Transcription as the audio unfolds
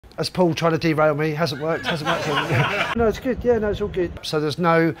As Paul trying to derail me, hasn't worked. No, it's good. Yeah, no, it's all good. So there's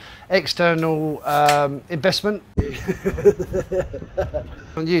no external investment.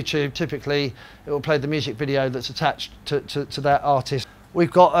 On YouTube, typically, it will play the music video that's attached to that artist.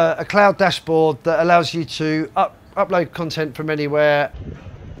 We've got a cloud dashboard that allows you to upload content from anywhere.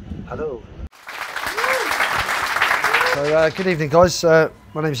 Hello. So, good evening, guys.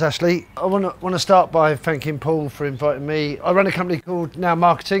 My name's Ashley. I want to start by thanking Paul for inviting me. I run a company called Now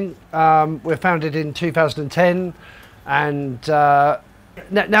Marketing. We're founded in 2010, and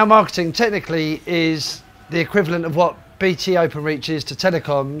Now Marketing technically is the equivalent of what BT Openreach is to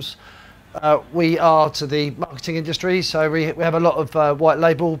telecoms. We are to the marketing industry, so we have a lot of white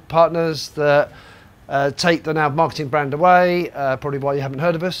label partners that take the Now Marketing brand away, probably why you haven't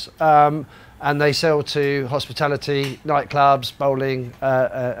heard of us. And they sell to hospitality, nightclubs, bowling,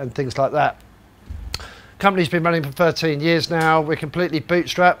 and things like that. Company's been running for 13 years now. We're completely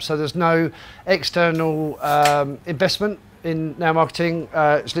bootstrapped, so there's no external investment in Now Marketing.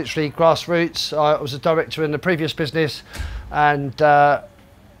 It's literally grassroots. I was a director in the previous business and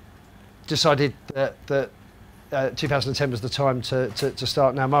decided that 2010 was the time to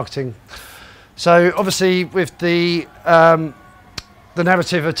start Now Marketing. So obviously with the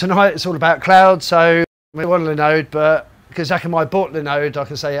narrative of tonight, it's all about cloud. So we want Linode, but because Akamai bought Linode, I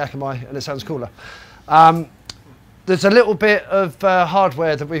can say Akamai and it sounds cooler. There's a little bit of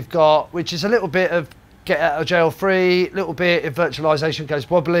hardware that we've got, which is a little bit of get out of jail free, a little bit if virtualization goes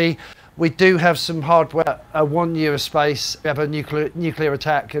wobbly. We do have some hardware, 1 year of space. We have a nuclear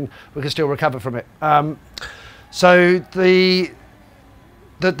attack and we can still recover from it. So the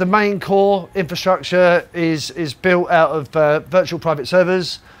main core infrastructure is built out of virtual private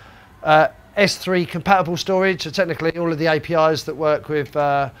servers, S3 compatible storage, so technically all of the APIs that work with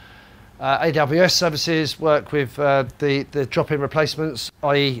AWS services work with the drop-in replacements,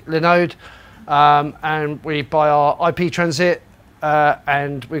 i.e. Linode, and we buy our IP transit,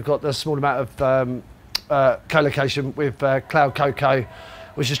 and we've got the small amount of co-location with Cloud Coco,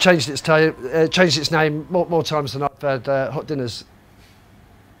 which has changed its name more times than I've had hot dinners.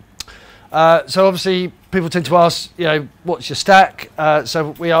 So obviously people tend to ask, you know, what's your stack?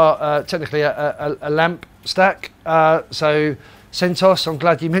 So we are technically a LAMP stack. So CentOS, I'm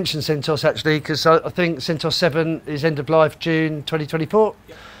glad you mentioned CentOS actually, because I think CentOS 7 is end of life June 2024.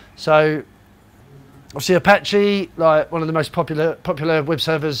 Yep. So obviously Apache, like one of the most popular web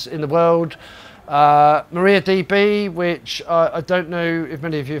servers in the world. MariaDB, which I don't know if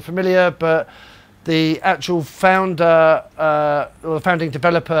many of you are familiar, but the actual founder or the founding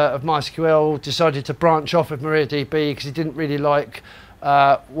developer of MySQL decided to branch off of MariaDB because he didn't really like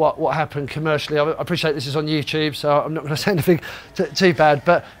what happened commercially. I appreciate this is on YouTube, so I'm not going to say anything too bad,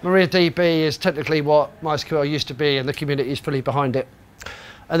 but MariaDB is technically what MySQL used to be and the community is fully behind it.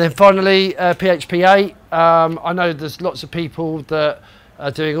 And then finally, PHP 8. I know there's lots of people that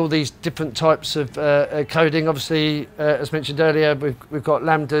doing all these different types of coding. Obviously, as mentioned earlier, we've got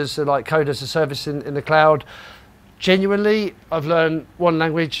Lambdas, so like code as a service in the cloud. Genuinely, I've learned one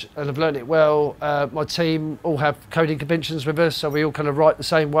language and I've learned it well. My team all have coding conventions with us, so we all kind of write the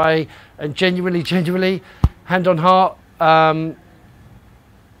same way. And genuinely, hand on heart, I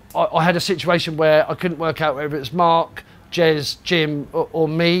had a situation where I couldn't work out whether it's Mark, Jez, Jim, or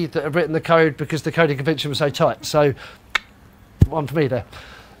me that have written the code because the coding convention was so tight. So one for me there.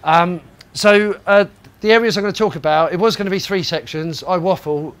 The areas I'm going to talk about, it was going to be 3 sections. I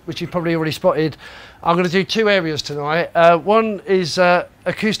waffle, which you've probably already spotted. I'm going to do 2 areas tonight. One is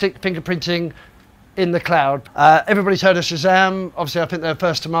acoustic fingerprinting in the cloud. Everybody's heard of Shazam. Obviously, I think they're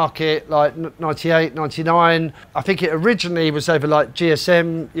first to market, like 98, 99. I think it originally was over like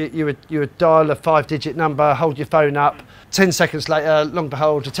GSM. You would dial a 5-digit number, hold your phone up. 10 seconds later, long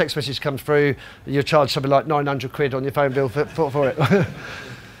behold, a text message comes through. You're charged something like 900 quid on your phone bill for it.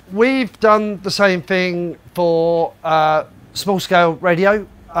 We've done the same thing for small-scale radio.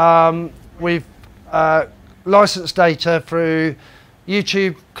 We've licensed data through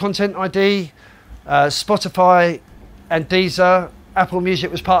YouTube Content ID, Spotify and Deezer. Apple Music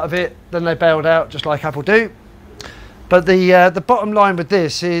was part of it, then they bailed out just like Apple do. But the bottom line with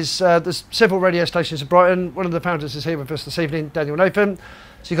this is there's several radio stations in Brighton. One of the founders is here with us this evening, Daniel Nathan.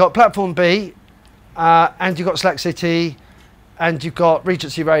 So you've got Platform B, and you've got Slack City, and you've got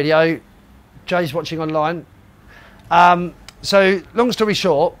Regency Radio. Jay's watching online. So long story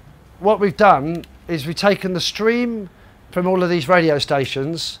short, what we've done is we've taken the stream from all of these radio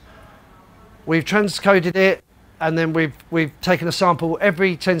stations, we've transcoded it, and then we've taken a sample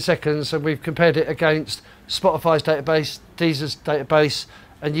every 10 seconds and we've compared it against Spotify's database, Deezer's database,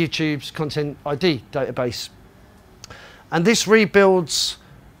 and YouTube's Content ID database. And this rebuilds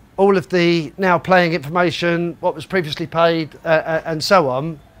all of the now playing information, what was previously paid, and so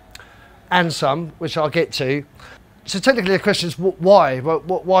on, and some, which I'll get to. So technically the question is why?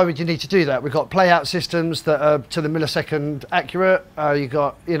 Why would you need to do that? We've got play-out systems that are to the millisecond accurate. You've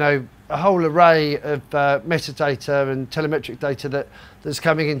got, you know, a whole array of metadata and telemetric data that's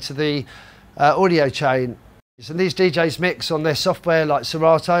coming into the audio chain. And these DJs mix on their software like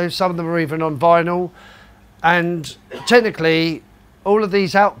Serato. Some of them are even on vinyl. And technically, all of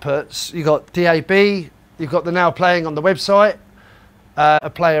these outputs, you've got DAB, you've got the now playing on the website,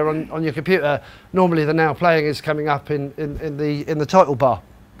 a player on your computer. Normally the now playing is coming up in the title bar.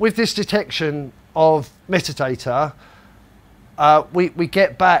 With this detection of metadata, we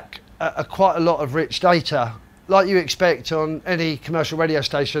get back quite a lot of rich data, like you expect on any commercial radio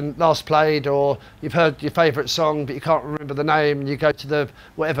station. Last played, or you've heard your favourite song but you can't remember the name, and you go to the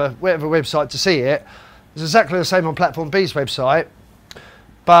whatever website to see it. It's exactly the same on Platform B's website,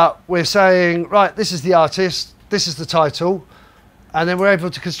 but we're saying, right, this is the artist, this is the title, and then we're able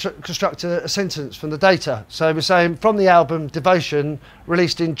to construct a sentence from the data. So we're saying from the album Devotion,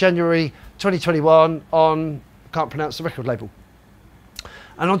 released in January 2021 on, I can't pronounce the record label.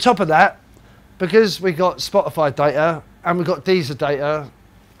 And on top of that, because we've got Spotify data, and we've got Deezer data,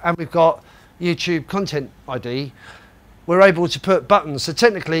 and we've got YouTube Content ID, we're able to put buttons. So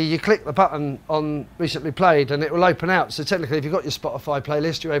technically you click the button on recently played and it will open out. So technically if you've got your Spotify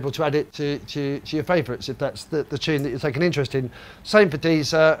playlist, you're able to add it to your favourites if that's the tune that you're taking interest in. Same for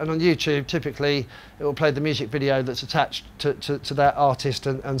Deezer, and on YouTube typically it will play the music video that's attached to that artist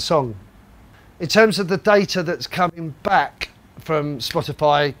and song. In terms of the data that's coming back from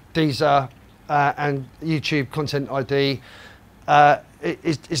Spotify, Deezer and YouTube Content ID,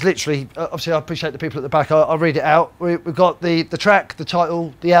 it's literally, obviously I appreciate the people at the back, I'll read it out. We've got the track, the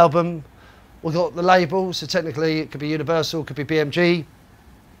title, the album, we've got the label, so technically it could be Universal, could be BMG.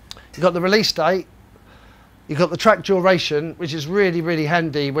 You've got the release date, you've got the track duration, which is really, really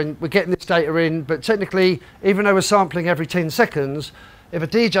handy when we're getting this data in, but technically, even though we're sampling every 10 seconds, if a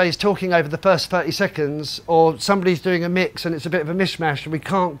DJ is talking over the first 30 seconds, or somebody's doing a mix and it's a bit of a mishmash and we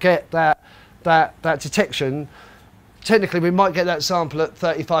can't get that detection, technically we might get that sample at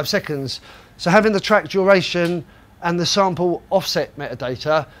 35 seconds. So having the track duration and the sample offset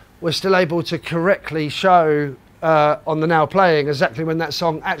metadata, we're still able to correctly show on the now playing exactly when that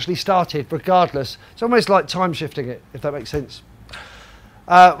song actually started, regardless. It's almost like time shifting it, if that makes sense.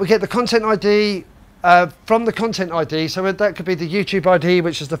 We get the content ID from the content ID, so that could be the YouTube ID,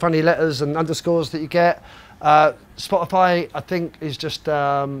 which is the funny letters and underscores that you get. Spotify, I think, is just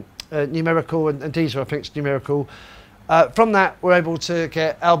numerical, and Deezer, I think, is numerical. From that, we're able to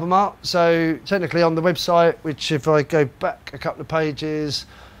get album art. So technically on the website, which if I go back a couple of pages,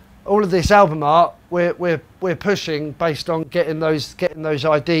 all of this album art we're pushing based on getting those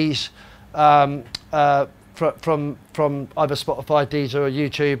IDs from either Spotify, Deezer, or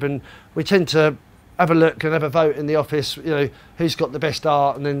YouTube, and we tend to have a look and have a vote in the office. You know, who's got the best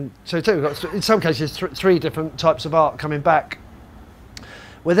art, and then so too, we've got in some cases three different types of art coming back.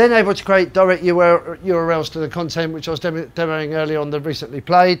 We're then able to create direct URLs to the content, which I was demoing earlier on the recently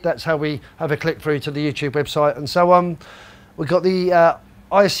played. That's how we have a click through to the YouTube website and so on. We've got the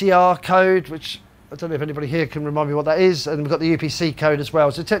ICR code, which I don't know if anybody here can remind me what that is, and we've got the UPC code as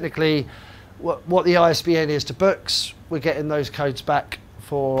well. So technically, what the ISBN is to books, we're getting those codes back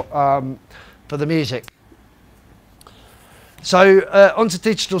for the music. So onto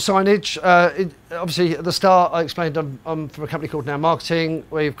digital signage. Obviously at the start I explained I'm from a company called Now Marketing.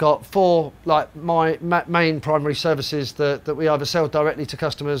 We've got four main primary services that we either sell directly to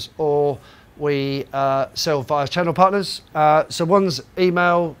customers or we sell via channel partners. So one's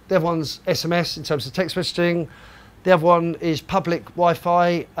email, the other one's SMS in terms of text messaging. The other one is public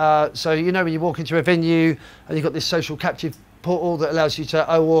Wi-Fi. So you know when you walk into a venue and you've got this social captive portal that allows you to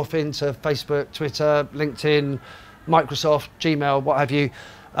OAuth into Facebook, Twitter, LinkedIn, Microsoft, Gmail, what have you.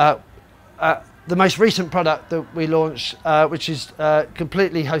 The most recent product that we launched, which is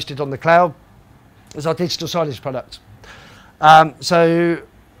completely hosted on the cloud, is our digital signage product. So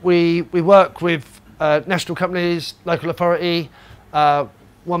we work with national companies, local authority,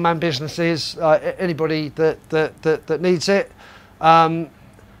 one-man businesses, anybody that needs it.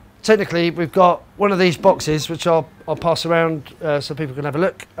 Technically, we've got one of these boxes, which I'll pass around so people can have a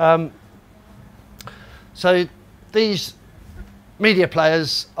look. So these media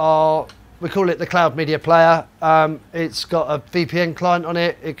players are, we call it the cloud media player. It's got a VPN client on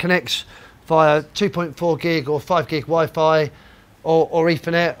it. It connects via 2.4 gig or 5 gig Wi-Fi or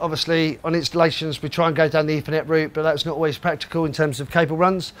Ethernet. Obviously, on installations, we try and go down the Ethernet route, but that's not always practical in terms of cable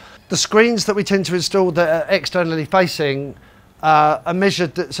runs. The screens that we tend to install that are externally facing are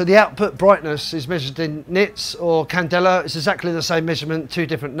measured, so the output brightness is measured in nits or candela. It's exactly the same measurement, two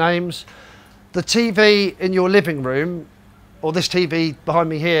different names. The TV in your living room, or this TV behind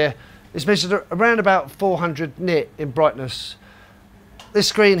me here, is measured around about 400 nit in brightness. This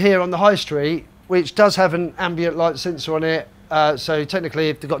screen here on the high street, which does have an ambient light sensor on it, so technically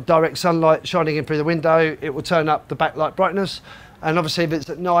if they've got direct sunlight shining in through the window, it will turn up the backlight brightness. And obviously if it's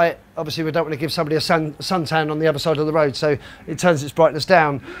at night, obviously we don't want to give somebody a suntan on the other side of the road, so it turns its brightness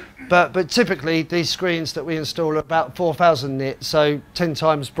down. But typically these screens that we install are about 4,000 nit, so 10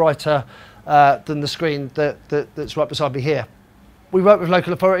 times brighter than the screen that's right beside me here. We work with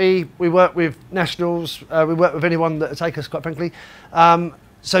local authority, we work with nationals, we work with anyone that will take us, quite frankly.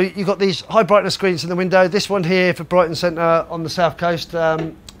 So you've got these high brightness screens in the window. This one here for Brighton Centre on the south coast is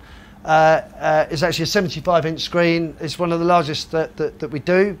actually a 75-inch screen. It's one of the largest that we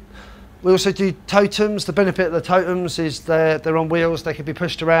do. We also do totems. The benefit of the totems is they're on wheels, they can be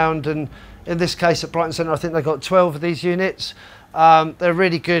pushed around, and in this case at Brighton Centre I think they've got 12 of these units. They're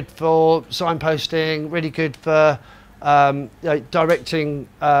really good for signposting, really good for you know, directing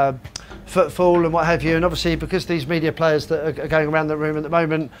footfall and what have you, and obviously because these media players that are going around the room at the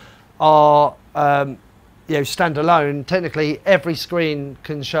moment are you know, standalone, technically every screen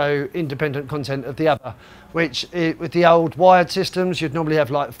can show independent content of the other, which with the old wired systems you'd normally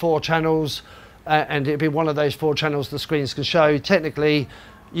have like 4 channels and it'd be one of those 4 channels the screens can show. Technically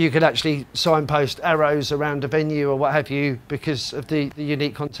you could actually signpost arrows around a venue or what have you because of the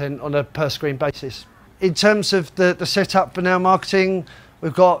unique content on a per screen basis. In terms of the setup for Now Marketing,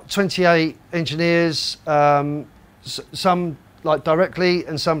 we've got 28 engineers, some like directly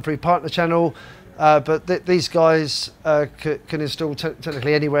and some through partner channel, but these guys can install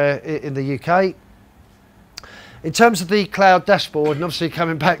technically anywhere in the UK. In terms of the cloud dashboard, and obviously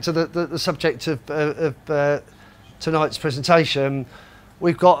coming back to the subject of tonight's presentation,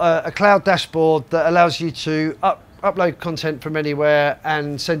 we've got a cloud dashboard that allows you to upload content from anywhere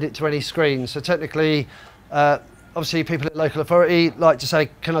and send it to any screen. So technically, obviously people at local authority like to say,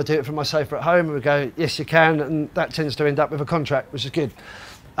 can I do it from my sofa at home? And we go, yes you can, and that tends to end up with a contract, which is good.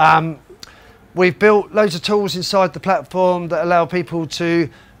 We've built loads of tools inside the platform that allow people to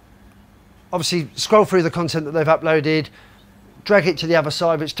obviously scroll through the content that they've uploaded, drag it to the other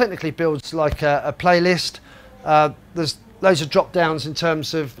side, which technically builds like a playlist. There's loads of drop downs in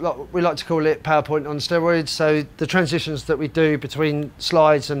terms of, we like to call it PowerPoint on steroids, so the transitions that we do between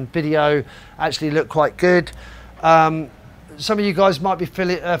slides and video actually look quite good. Some of you guys might be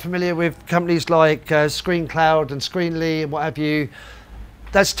familiar with companies like ScreenCloud and Screenly and what have you.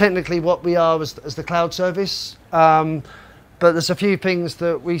 That's technically what we are as the cloud service, but there's a few things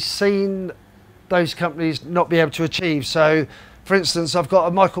that we've seen those companies not be able to achieve. So for instance, I've got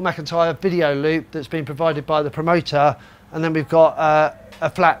a Michael McIntyre video loop that's been provided by the promoter, and then we've got a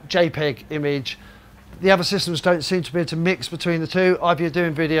flat JPEG image. The other systems don't seem to be able to mix between the two. Either you're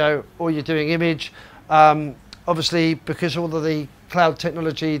doing video or you're doing image. Obviously, because all of the cloud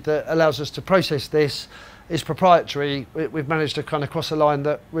technology that allows us to process this is proprietary, we've managed to kind of cross a line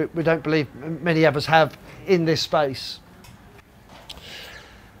that we don't believe many others have in this space.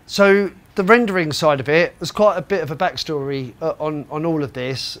 So the rendering side of it, there's quite a bit of a backstory on all of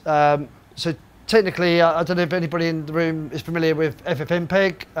this. So technically, I don't know if anybody in the room is familiar with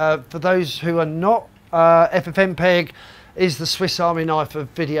FFmpeg. For those who are not, FFmpeg is the Swiss Army knife of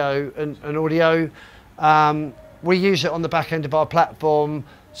video and audio. We use it on the back end of our platform.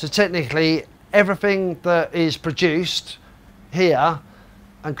 So technically, everything that is produced here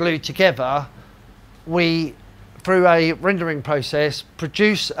and glued together, we, through a rendering process,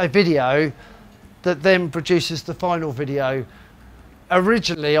 produce a video that then produces the final video.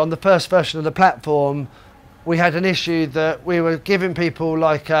 Originally, on the first version of the platform, we had an issue that we were giving people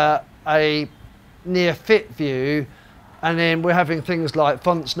like a near fit view, and then we're having things like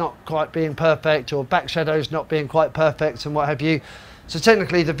fonts not quite being perfect or back shadows not being quite perfect and what have you. So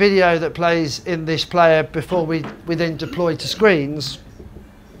technically the video that plays in this player before we then deploy to screens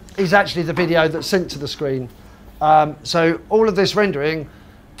is actually the video that's sent to the screen. So all of this rendering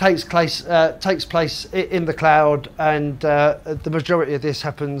takes place in the cloud, and the majority of this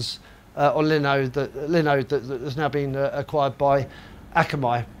happens on Linode that has now been acquired by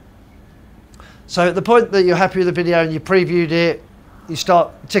Akamai. So at the point that you're happy with the video and you previewed it, you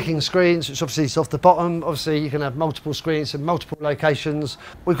start ticking screens, which obviously is off the bottom. Obviously you can have multiple screens in multiple locations.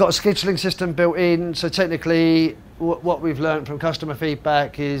 We've got a scheduling system built in, so technically what we've learned from customer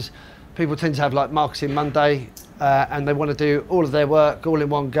feedback is people tend to have like Marketing Monday, and they want to do all of their work all in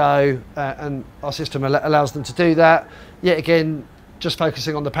one go, and our system allows them to do that. Yet again, just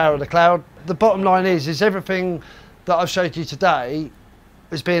focusing on the power of the cloud. The bottom line is everything that I've showed you today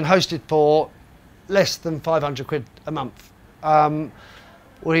is being hosted for less than 500 quid a month.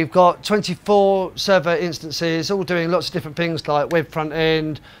 We've got 24 server instances, all doing lots of different things like web front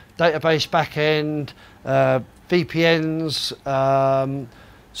end, database back end, VPNs,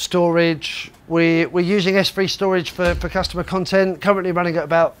 storage. We're using S3 storage for customer content, currently running at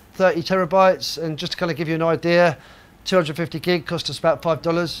about 30 terabytes. And just to kind of give you an idea, 250 gig cost us about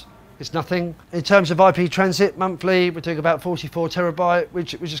 $5. It's nothing. In terms of IP transit monthly, we're doing about 44 terabyte,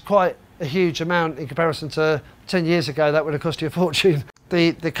 which is quite a huge amount in comparison to 10 years ago. That would have cost you a fortune.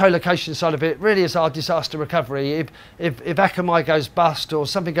 The co-location side of it really is our disaster recovery. If Akamai goes bust or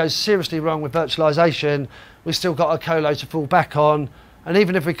something goes seriously wrong with virtualization, we've still got a colo to fall back on. And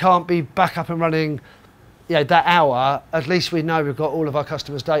even if we can't be back up and running, that hour, at least we know we've got all of our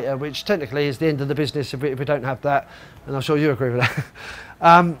customers' data, which technically is the end of the business if we don't have that. And I'm sure you agree with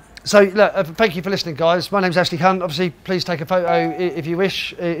that. So look, thank you for listening, guys. My name's Ashley Hunt. Obviously, please take a photo if you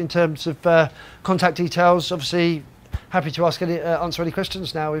wish in terms of contact details. Obviously, happy to answer any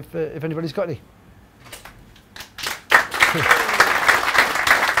questions now if anybody's got any.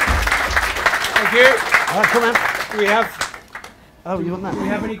 Thank you. All right, come on. We have. Oh, you want that? Do we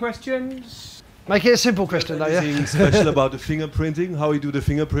have any questions? Make it a simple question, though. Anything Yeah. special about the fingerprinting? How you do the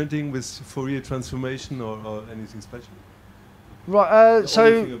fingerprinting with Fourier transformation or anything special? Right.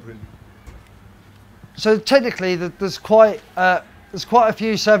 So technically, there's quite a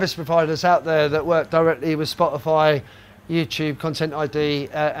few service providers out there that work directly with Spotify, YouTube, Content ID,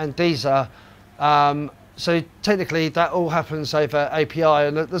 and Deezer. So technically, that all happens over API,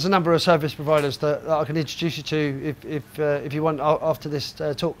 and there's a number of service providers that I can introduce you to if you want after this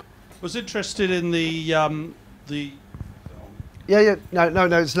talk. Was interested in the Yeah.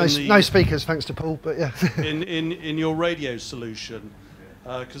 No. It's no speakers, thanks to Paul. But yeah. in your radio solution,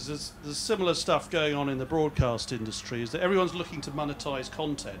 because there's similar stuff going on in the broadcast industry. Is that everyone's looking to monetize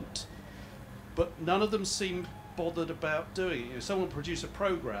content, but none of them seem bothered about doing it. You know, someone produce a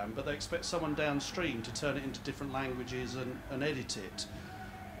program, but they expect someone downstream to turn it into different languages and edit it.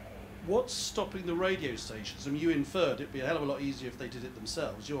 What's stopping the radio stations? I mean, you inferred it'd be a hell of a lot easier if they did it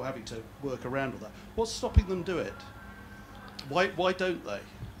themselves. You're having to work around all that. What's stopping them do it? Why don't they?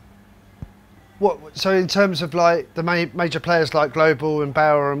 So in terms of like the major players like Global and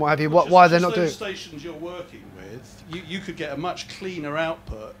Bauer and what have you, why they're not doing? Those stations you're working with, you could get a much cleaner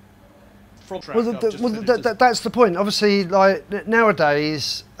output from track. That's the point. Obviously, like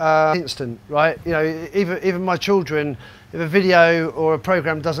nowadays, instant, right? You know, even my children, if a video or a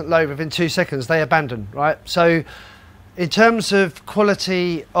program doesn't load within 2 seconds, they abandon, right? So in terms of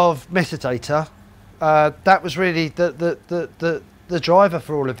quality of metadata, that was really the driver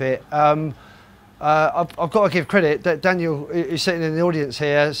for all of it. I've got to give credit that Daniel, who's sitting in the audience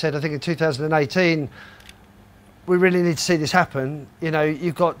here, said, I think in 2018, we really need to see this happen. You know,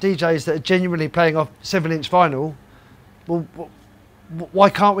 you've got DJs that are genuinely playing off 7-inch vinyl. Well, why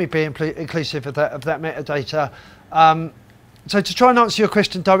can't we be inclusive of that metadata? So to try and answer your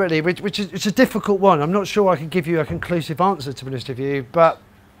question directly, which is it's a difficult one. I'm not sure I can give you a conclusive answer, to be honest with you, but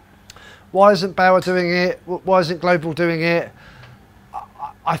why isn't Bauer doing it? Why isn't Global doing it?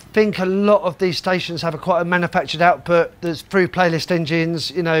 I think a lot of these stations have quite a manufactured output that's through playlist engines,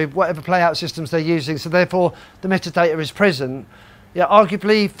 you know, whatever playout systems they're using. So therefore, the metadata is present. Yeah,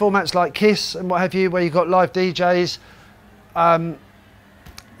 arguably formats like Kiss and what have you, where you've got live DJs.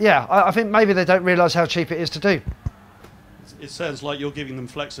 Yeah, I think maybe they don't realise how cheap it is to do. It sounds like you're giving them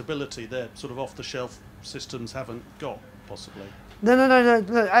flexibility. Their sort of off-the-shelf systems haven't got, possibly. No,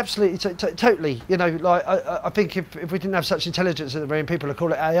 absolutely, totally. You know, like I think if we didn't have such intelligence in the room, people would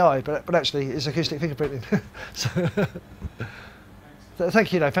call it AI, but actually it's acoustic fingerprinting. So,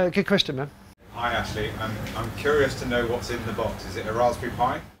 thank you, though. Good question, man. Hi, Ashley. I'm curious to know what's in the box. Is it a Raspberry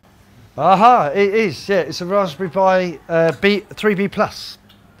Pi? Aha, it is. Yeah, it's a Raspberry Pi 3B Plus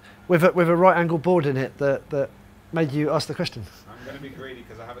with a right-angle board in it that made you ask the question. I'm going to be greedy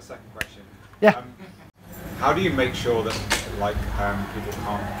because I have a second question. Yeah. How do you make sure that people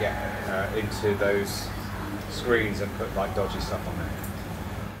can't get into those screens and put like dodgy stuff on there?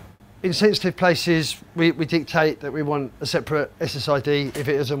 In sensitive places, we dictate that we want a separate SSID if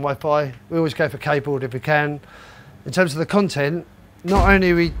it is on Wi-Fi. We always go for cabled if we can. In terms of the content, not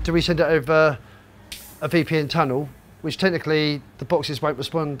only do we send it over a VPN tunnel, which technically the boxes won't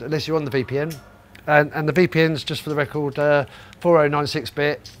respond unless you're on the VPN. And the VPN's, just for the record,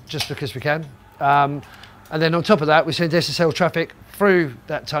 4096-bit, just because we can. And then on top of that, we send SSL traffic through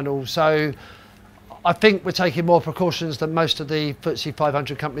that tunnel. So I think we're taking more precautions than most of the FTSE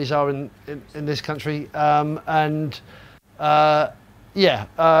 500 companies are in this country. Like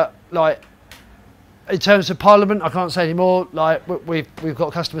in terms of Parliament, I can't say anymore. Like we've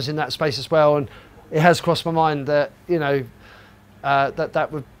got customers in that space as well, and it has crossed my mind that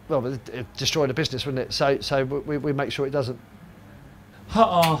that would it destroy the business, wouldn't it? So we make sure it doesn't.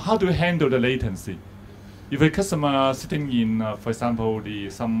 How do you handle the latency? If a customer sitting in, for example,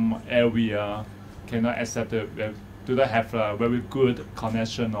 some area cannot accept the web, do they have a very good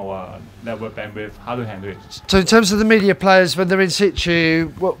connection or network bandwidth? How do you handle it? So in terms of the media players, when they're in situ,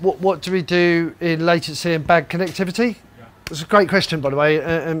 what do we do in latency and bad connectivity? Yeah. That's a great question, by the way,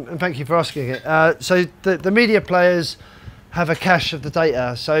 and thank you for asking it. So the media players have a cache of the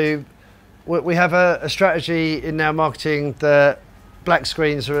data. So we have a strategy in our marketing that black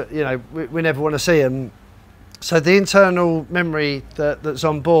screens are, we never want to see them. So the internal memory that's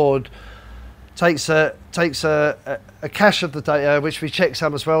on board takes a cache of the data, which we check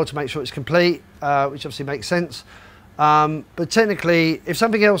some as well to make sure it's complete, which obviously makes sense. But technically, if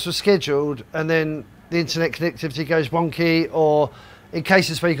something else was scheduled and then the internet connectivity goes wonky, or in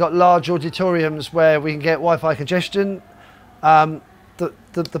cases where you've got large auditoriums where we can get Wi-Fi congestion,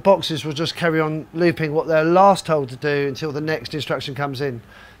 the boxes will just carry on looping what they're last told to do until the next instruction comes in.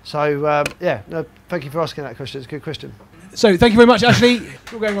 So thank you for asking that question. It's a good question. So thank you very much, Ashley.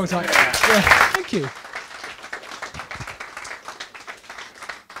 You're going wrong side. Yeah. Thank you.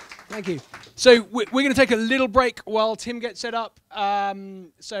 Thank you. So we're going to take a little break while Tim gets set up.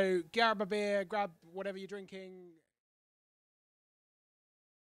 So grab a beer, grab whatever you're drinking.